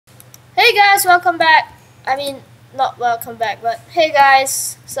Hey guys, welcome back. I mean, not welcome back, but hey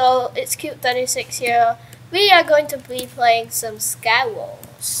guys. So it's Cute36 here. We are going to be playing some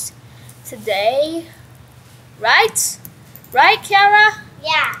skywars today, right? Right, Kiara?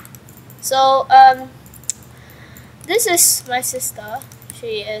 Yeah. So this is my sister.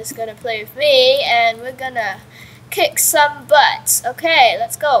 She is gonna play with me, and we're gonna kick some butts. Okay,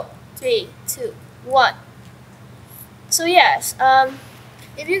 let's go. 3, 2, 1. So yes,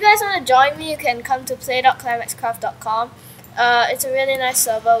 if you guys want to join me, you can come to play.climaxcraft.com. It's a really nice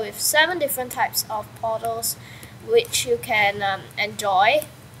server with 7 different types of portals, which you can enjoy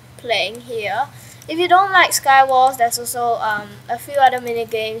playing here. If you don't like Skywars, there's also a few other mini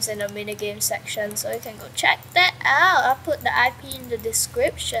games in the mini game section, so you can go check that out. I'll put the IP in the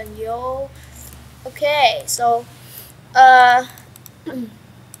description, yo. Okay, so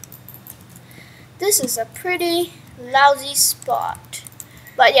this is a pretty lousy spot.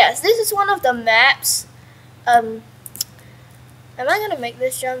 But yes, this is one of the maps. Am I gonna make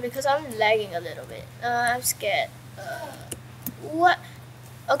this jump? Because I'm lagging a little bit. I'm scared. What?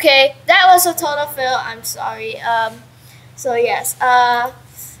 Okay, that was a total fail. I'm sorry. So yes,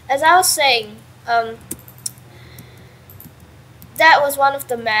 as I was saying, that was one of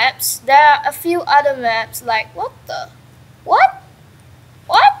the maps. There are a few other maps. Like what?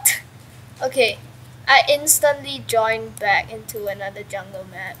 Okay. I instantly joined back into another jungle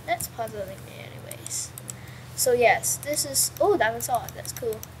map. That's puzzling me anyways. So yes, this is... Oh, diamond sword. That's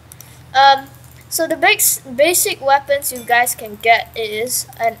cool. So the basic weapons you guys can get is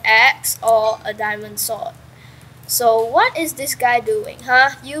an axe or a diamond sword. So what is this guy doing,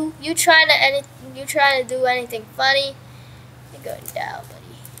 huh? You trying to do anything funny? You're going down,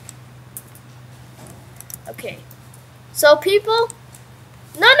 buddy. Okay. So people...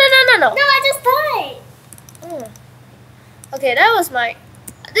 No. No, I just died. Okay, that was my...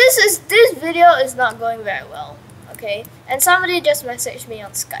 This video is not going very well. Okay, and somebody just messaged me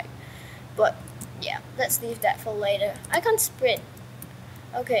on Skype. But yeah, let's leave that for later. I can't sprint.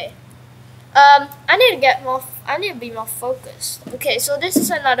 Okay. I need to be more focused. Okay, so this is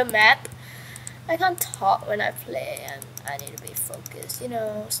another map. I can't talk when I play, and I need to be focused. You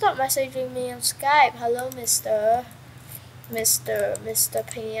know, stop messaging me on Skype. Hello, Mr.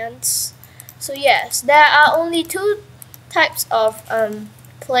 Pants. So yes, there are only 2 types of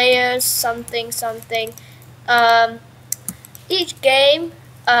players, something. Each game,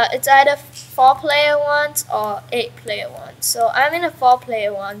 it's either 4-player ones or 8-player ones. So I'm in a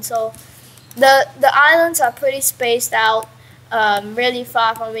 4-player one. So the islands are pretty spaced out, really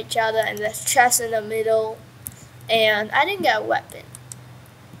far from each other, and there's chests in the middle. And I didn't get a weapon.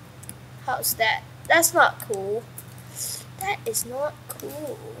 How's that? That's not cool. That is not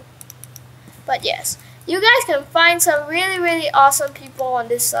cool. But yes, you guys can find some really awesome people on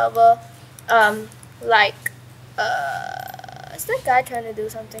this server. Like is that guy trying to do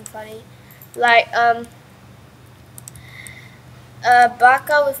something funny? Like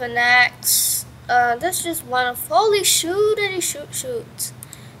Baka with an axe. That's just one of... Holy shoot.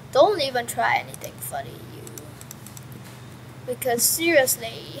 Don't even try anything funny, you. Because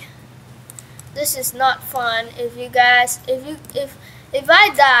seriously, this is not fun. If you guys, if I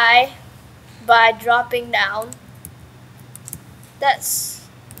die by dropping down, that's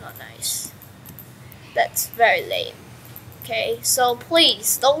not nice. That's very lame. Okay, so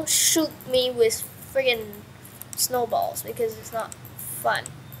please don't shoot me with friggin' snowballs, because it's not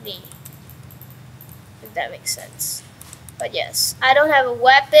funny. If that makes sense. But yes, I don't have a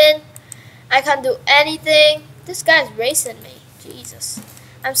weapon. I can't do anything. This guy's racing me. Jesus.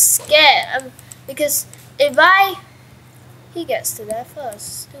 I'm scared. Because if he gets to that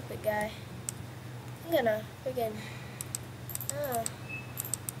first, stupid guy. I'm gonna freaking...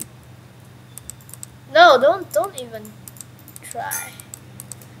 No, don't even try.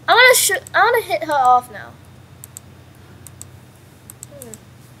 I wanna hit her off now.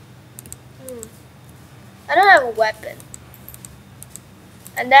 I don't have a weapon.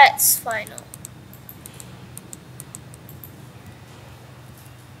 And that's final.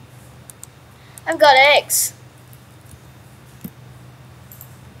 I've got eggs.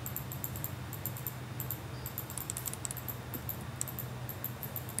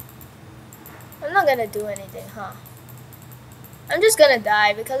 I'm not gonna do anything, huh? I'm just gonna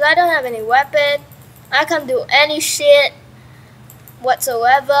die because I don't have any weapon. I can't do any shit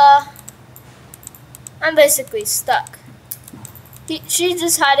whatsoever. I'm basically stuck. She's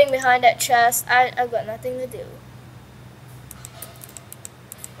just hiding behind that chest. I've got nothing to do.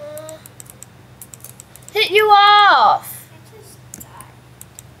 Hit you off! I just died.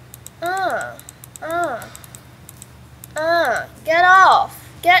 Get off!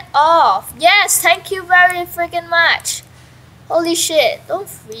 Get off. Yes, thank you very freaking much. Holy shit, don't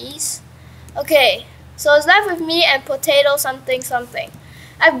freeze. Okay, so it's left with me and potato something something.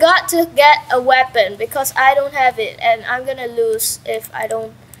 I've got to get a weapon because I don't have it, and I'm gonna lose if I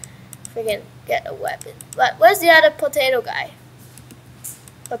don't freaking get a weapon. But where's the other potato guy?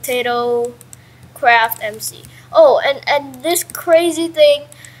 Potato craft MC. Oh, and this crazy thing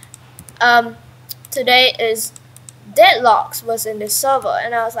today is deadlocks was in the server,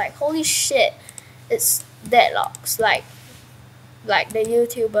 and I was like, holy shit, it's deadlocks, like the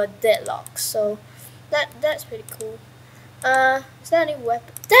YouTuber deadlocks. So that's pretty cool. Is there any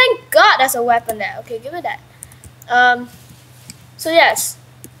weapon? Thank God there's a weapon there. Okay, give me that. So yes,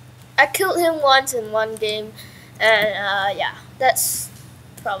 I killed him once in one game, and yeah, that's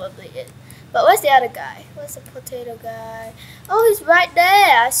probably it. But where's the other guy? Where's the potato guy? Oh, he's right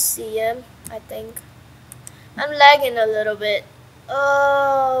there. I see him, I think. I'm lagging a little bit.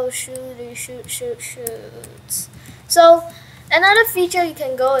 Oh, shooty, shoot. So another feature you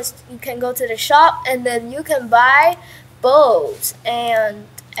can go is you can go to the shop and then you can buy bows and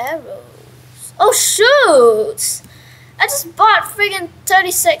arrows. Oh shoot! I just bought friggin'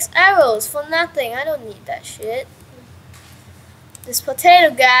 36 arrows for nothing. I don't need that shit. This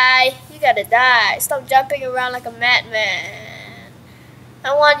potato guy, you gotta die. Stop jumping around like a madman.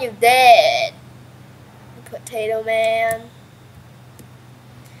 I want you dead. Potato man.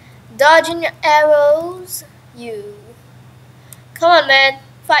 Dodging your arrows, you. Come on, man.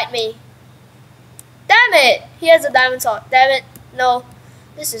 Fight me. Damn it! He has a diamond sword. Damn it. No.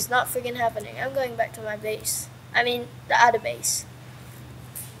 This is not freaking happening. I'm going back to my base. I mean, the other base.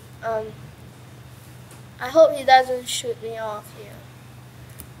 I hope he doesn't shoot me off here.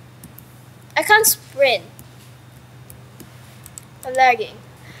 I can't sprint. I'm lagging.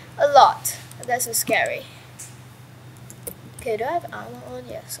 A lot. That's so scary. Okay, do I have armor on?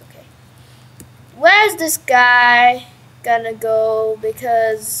 Yes, okay. Where's this guy gonna go?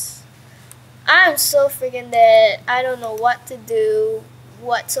 Because I'm so freaking dead. I don't know what to do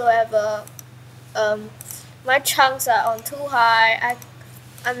whatsoever. My chunks are on too high.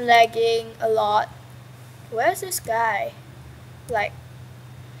 I'm lagging a lot. Where's this guy? Like,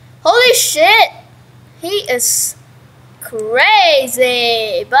 holy shit! He is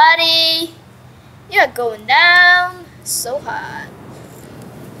crazy, buddy. You're going down so hard.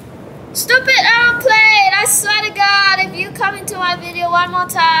 Stupid airplane! I swear to God, if you come into my video one more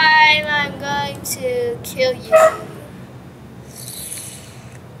time, I'm going to kill you.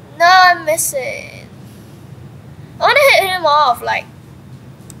 No, I'm missing. I want to hit him off, like.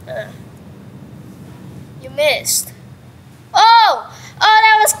 You missed. Oh! Oh,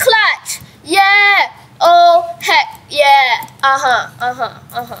 that was clutch! Yeah! Oh, heck, yeah!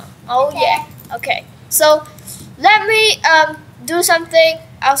 Oh, okay. Yeah. Okay. So, let me do something.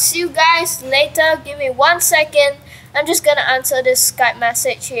 I'll see you guys later. Give me 1 second. I'm just gonna answer this Skype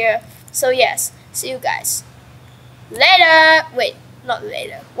message here. So, yes. See you guys later. Wait, not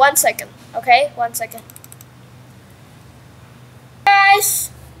later. 1 second. Okay? 1 second. Guys!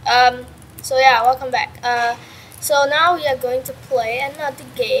 So yeah, welcome back. So now we are going to play another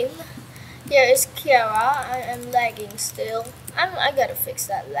game. Here is Kiara. I am lagging still. I gotta fix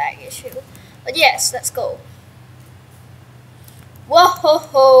that lag issue. But yes, let's go. Whoa ho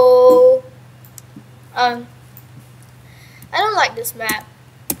ho! I don't like this map.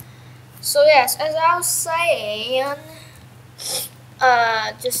 So yes, as I was saying,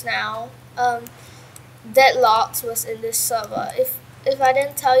 just now, Deadlocks was in this server. If I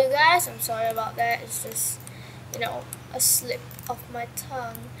didn't tell you guys, I'm sorry about that. It's just, you know, a slip of my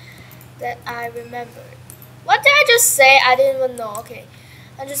tongue that I remembered. What did I just say? I didn't even know. Okay,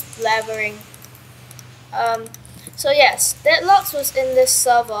 I'm just blabbering. So yes, Deadlocks was in this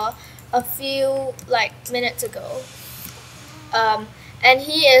server a few minutes ago. And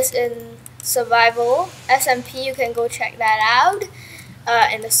he is in survival SMP. You can go check that out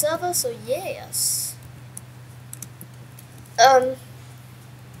in the server. So yes.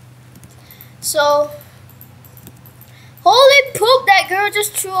 So, holy poop, that girl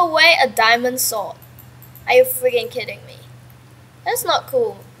just threw away a diamond sword. Are you freaking kidding me? That's not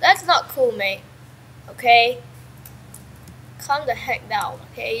cool. That's not cool, mate. Okay? Calm the heck down,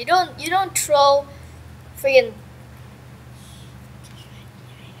 okay? You don't throw friggin'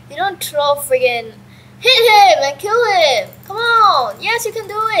 hit him and kill him. Come on. Yes, you can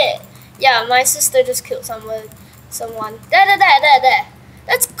do it. Yeah, my sister just killed someone. There.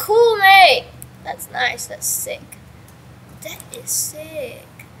 That's cool, mate. That's nice. That's sick. That is sick.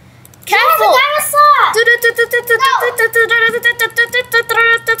 Careful! No, how did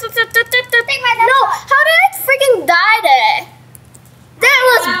I freaking die there? That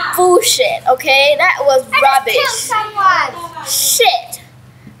was bullshit, okay? That was rubbish. I just killed someone. Shit.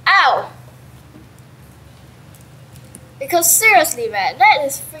 Ow. Because seriously, man, that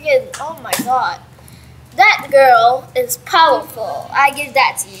is freaking, oh my god. That girl is powerful. I give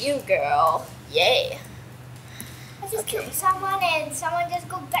that to you, girl. Yay. I just killed someone and someone just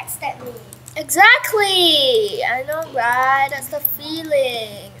go backstab me. Exactly. I know, right? That's the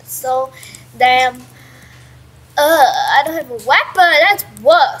feeling. It's so damn. I don't have a weapon. That's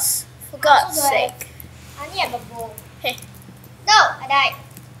worse. For God's sake. I only have a bow. Hey. No, I died.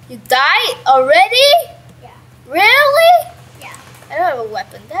 You died already? Yeah. Really? Yeah. I don't have a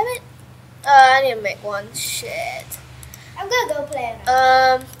weapon. Damn it. I need to make one. Shit. I'm gonna go play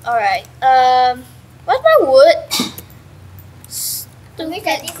now. Alright. What's my wood? Stupid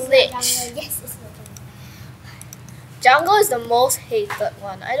glitch. Yes, it's not jungle. Jungle is the most hated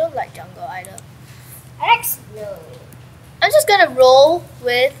one. I don't like jungle either. I like snow. I'm just gonna roll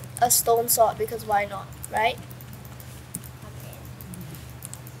with a stone sword because why not, right?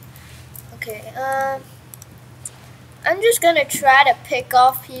 Okay. I'm just gonna try to pick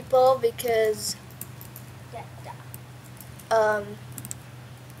off people because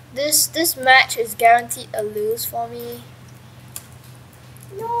this match is guaranteed a lose for me.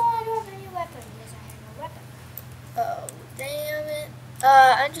 No, I don't have any weapon. Yes, I have a weapon. Oh, damn it.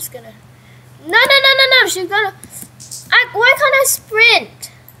 I'm just gonna... No, she's gonna... Why can't I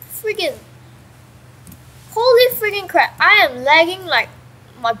sprint? Friggin... Holy friggin' crap. I am lagging like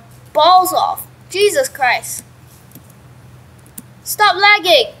my balls off. Jesus Christ. Stop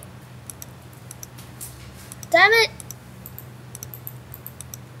lagging. Damn it.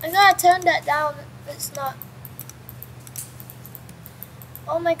 I gotta turn that down. It's not...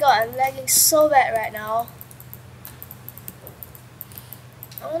 Oh my god, I'm lagging so bad right now.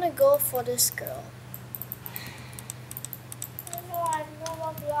 I wanna go for this girl. I know I have no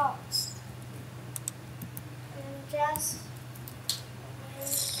more blocks. I'm just...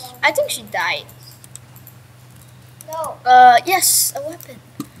 I think she died. No. Yes, a weapon.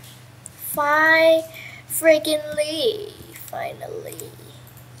 Finally.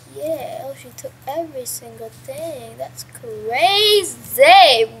 Yeah, oh, she took every single thing. That's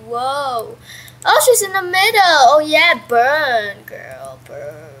crazy. Whoa. Oh, she's in the middle. Oh, yeah, burn, girl,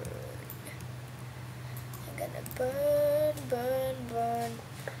 burn. I'm gonna burn.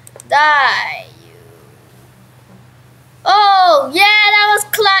 Die, you. Oh, yeah, that was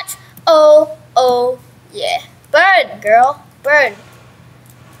clutch. Oh, yeah. Burn, girl, burn.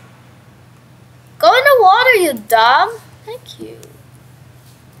 Go in the water, you dumb. Thank you.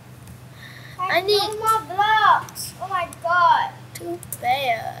 I need no more blocks. Oh my god. Too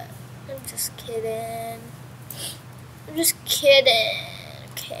bad. I'm just kidding.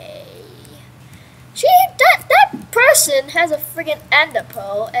 Okay. That person has a friggin' ender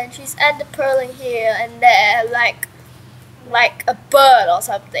pearl, and she's ender pearling here and there like a bird or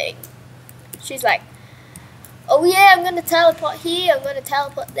something. She's like, oh yeah, I'm gonna teleport here. I'm gonna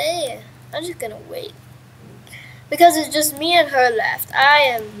teleport there. I'm just gonna wait. Because it's just me and her left. I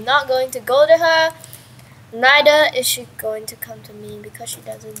am not going to go to her. Neither is she going to come to me because she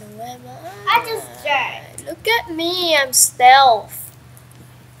doesn't know where I just died. Look at me, I'm stealth.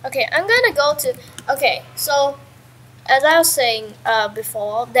 Okay, I'm gonna go to... Okay, so as I was saying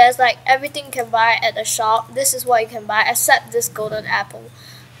before, there's like everything you can buy at the shop. This is what you can buy except this golden apple.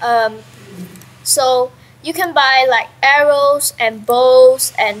 So you can buy like arrows and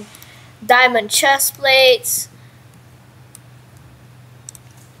bows and diamond chest plates.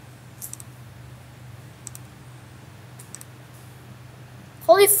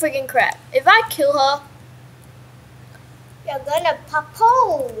 Holy freaking crap. If I kill her, you're gonna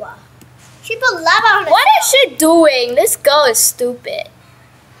pop-hole. She put lava on herself. What is she doing? This girl is stupid.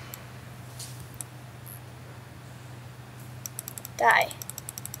 Die.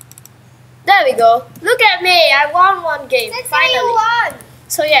 There we go. Look at me. I won one game. Finally. You won.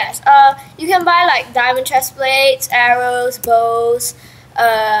 So yes, you can buy like diamond chest plates, arrows, bows,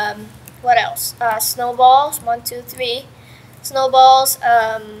 what else? Snowballs, 1, 2, 3. Snowballs,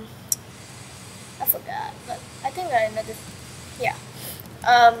 I forgot, but I think another, yeah.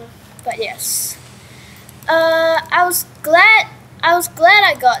 But yes. I was glad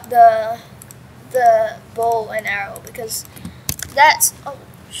I got the bow and arrow because that's, oh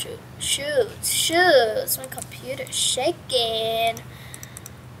shoot, my computer's shaking.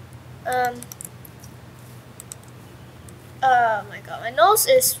 Oh my god, my nose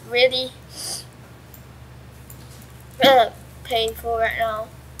is really painful right now.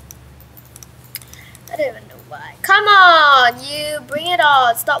 I don't even know why. Come on, you bring it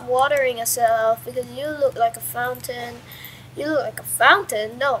on. Stop watering yourself because you look like a fountain You look like a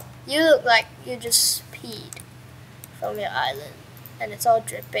fountain. No, you look like you just peed from your island and it's all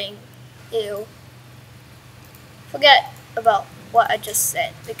dripping. Ew. Forget about what I just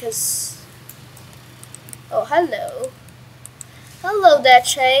said because... Oh, hello. Hello there,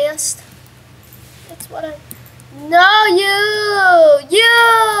 Chase. That's what I... No, you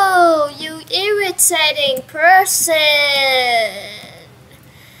irritating person.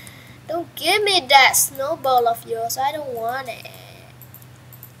 Don't give me that snowball of yours. I don't want it.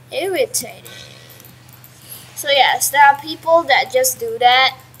 Irritating. So yes, there are people that just do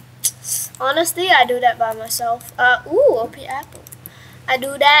that. Honestly, I do that by myself. Ooh, OP apple. I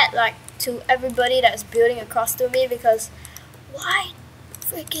do that like to everybody that's building across to me because why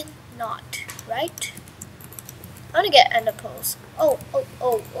freaking not, right? I want to get ender pearls. Oh,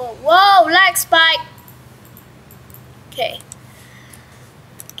 whoa, lag spike. Okay.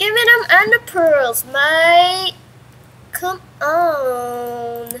 Give me them ender pearls, mate. Come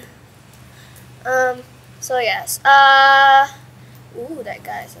on. So yes. Ooh, that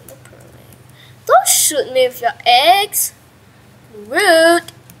guy's ender pearling. Don't shoot me with your eggs.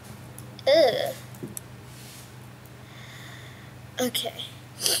 Rude. Ugh. Okay.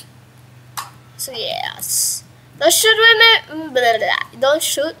 So yes. Don't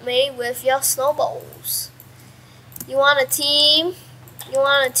shoot me with your snowballs. You want a team? You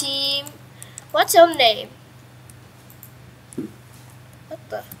want a team? What's your name? What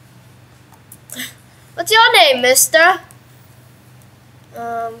the? What's your name, mister?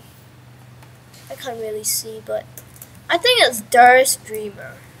 I can't really see, but I think it's Durst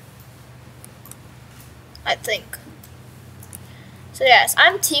Dreamer. I think. So yes,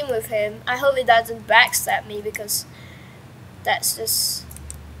 I'm team with him. I hope he doesn't backstab me because that's just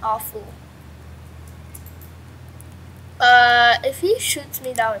awful. If he shoots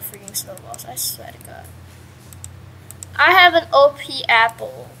me down with freaking snowballs, I swear to God. I have an OP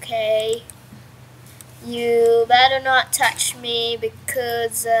apple, okay? You better not touch me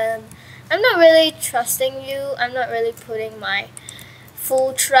because I'm not really trusting you. I'm not really putting my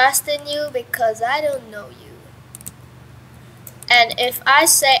full trust in you because I don't know you. And if I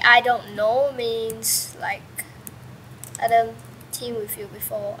say I don't know means like I don't team with you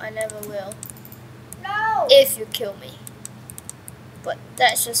before. I never will. No. If you kill me. But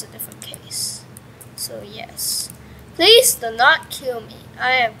that's just a different case. So yes. Please do not kill me.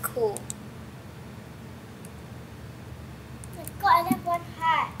 I am cool. I got that one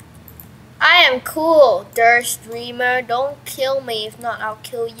hat. I am cool, Durst Dreamer. Don't kill me. If not, I'll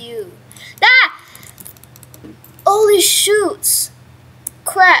kill you. Ah! Holy shoots!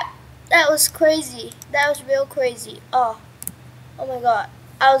 Crap! That was crazy. That was real crazy. Oh my God!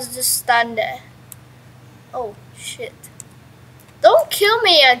 I was just stunned there. Oh shit! Don't kill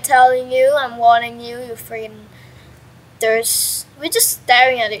me! I'm telling you. I'm warning you. You freaking Durst. We're just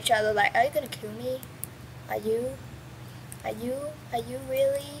staring at each other like, are you gonna kill me? Are you? Are you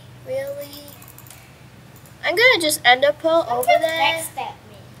really? Really? I'm gonna just ender pearl over there. Backstab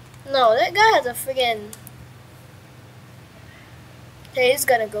me. No, that guy has a friggin'... Okay, he's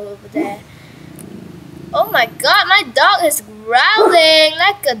gonna go over there. Oh my God, my dog is growling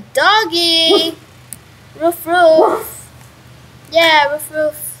like a doggy. Roof, roof. Yeah, roof,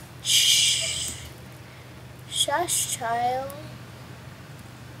 roof. Shh. Shush, child.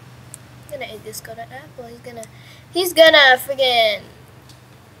 I'm gonna eat this golden apple. He's gonna friggin'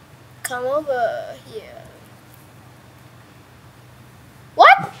 come over here.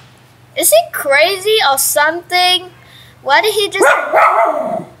 What? Is he crazy or something? Why did he just...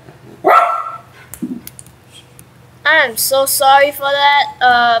 I'm so sorry for that.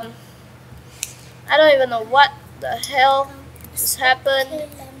 I don't even know what the hell just happened.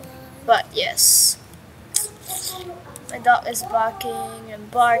 But yes. My dog is barking and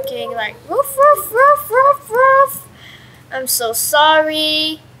barking like woof woof woof woof woof. I'm so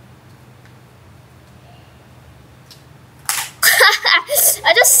sorry.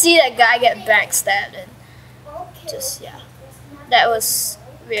 I just see that guy get backstabbed and just, yeah, that was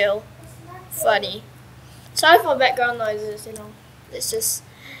real funny. Sorry for background noises, you know, it's just,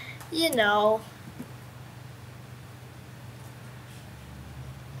 you know.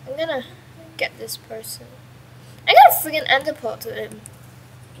 I'm gonna get this person. I got a freaking ender pearl to him.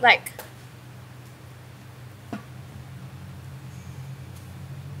 Like,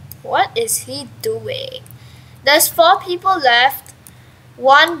 what is he doing? There's 4 people left.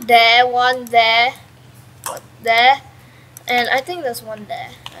 One there, one there, one there, and I think there's one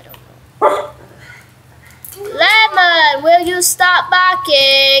there. I don't know. Lemon, will you stop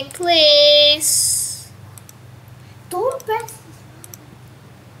barking, please? Don't press.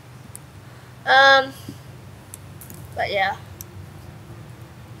 But yeah.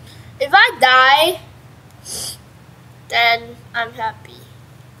 If I die, then I'm happy.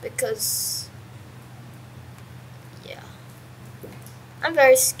 Because, yeah. I'm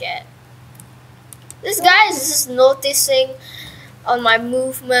very scared. This guy is just noticing on my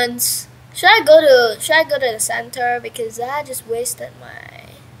movements. Should I go to the center? Because I just wasted my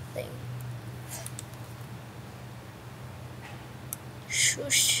thing.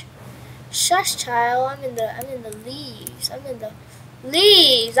 Shush. Shush, child. I'm in the leaves. I'm in the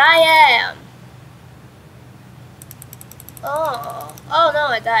leaves. I am. Oh no,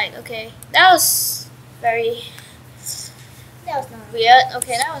 I died. Okay. That was very weird.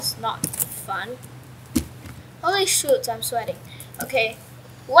 Okay, that was not fun. Holy shoots, I'm sweating. Okay.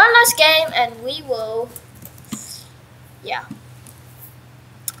 One last game and we will, yeah.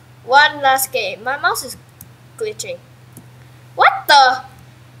 One last game. My mouse is glitching. What the?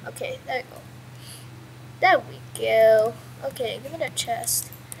 Okay, there we go. There we go. Okay, give me the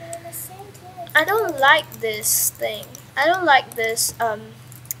chest. I don't like this thing. I don't like this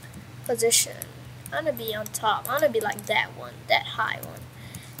position. I wanna be on top. I wanna be like that one, that high one.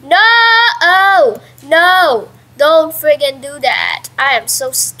 No! No! Don't friggin' do that. I am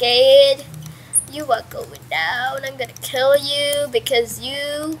so scared. You are going down. I'm gonna kill you because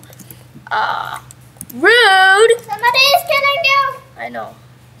you are rude. Somebody is killing you. I know.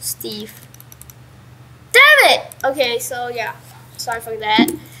 Steve. Damn it! Okay, so yeah. Sorry for that.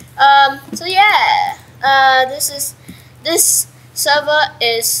 So yeah. This server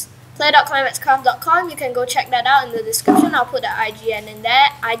is play.climaxcraft.com. You can go check that out in the description. I'll put the IGN in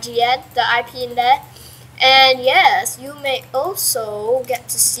there. The IP in there. And yes, you may also get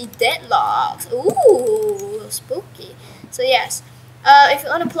to see deadlocks. Ooh, spooky. So yes, if you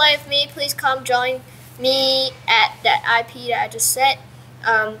want to play with me, please come join me at that IP that I just said.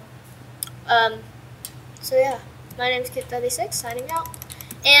 So yeah, my name is Kid36, signing out.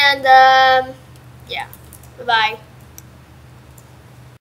 And yeah, bye-bye.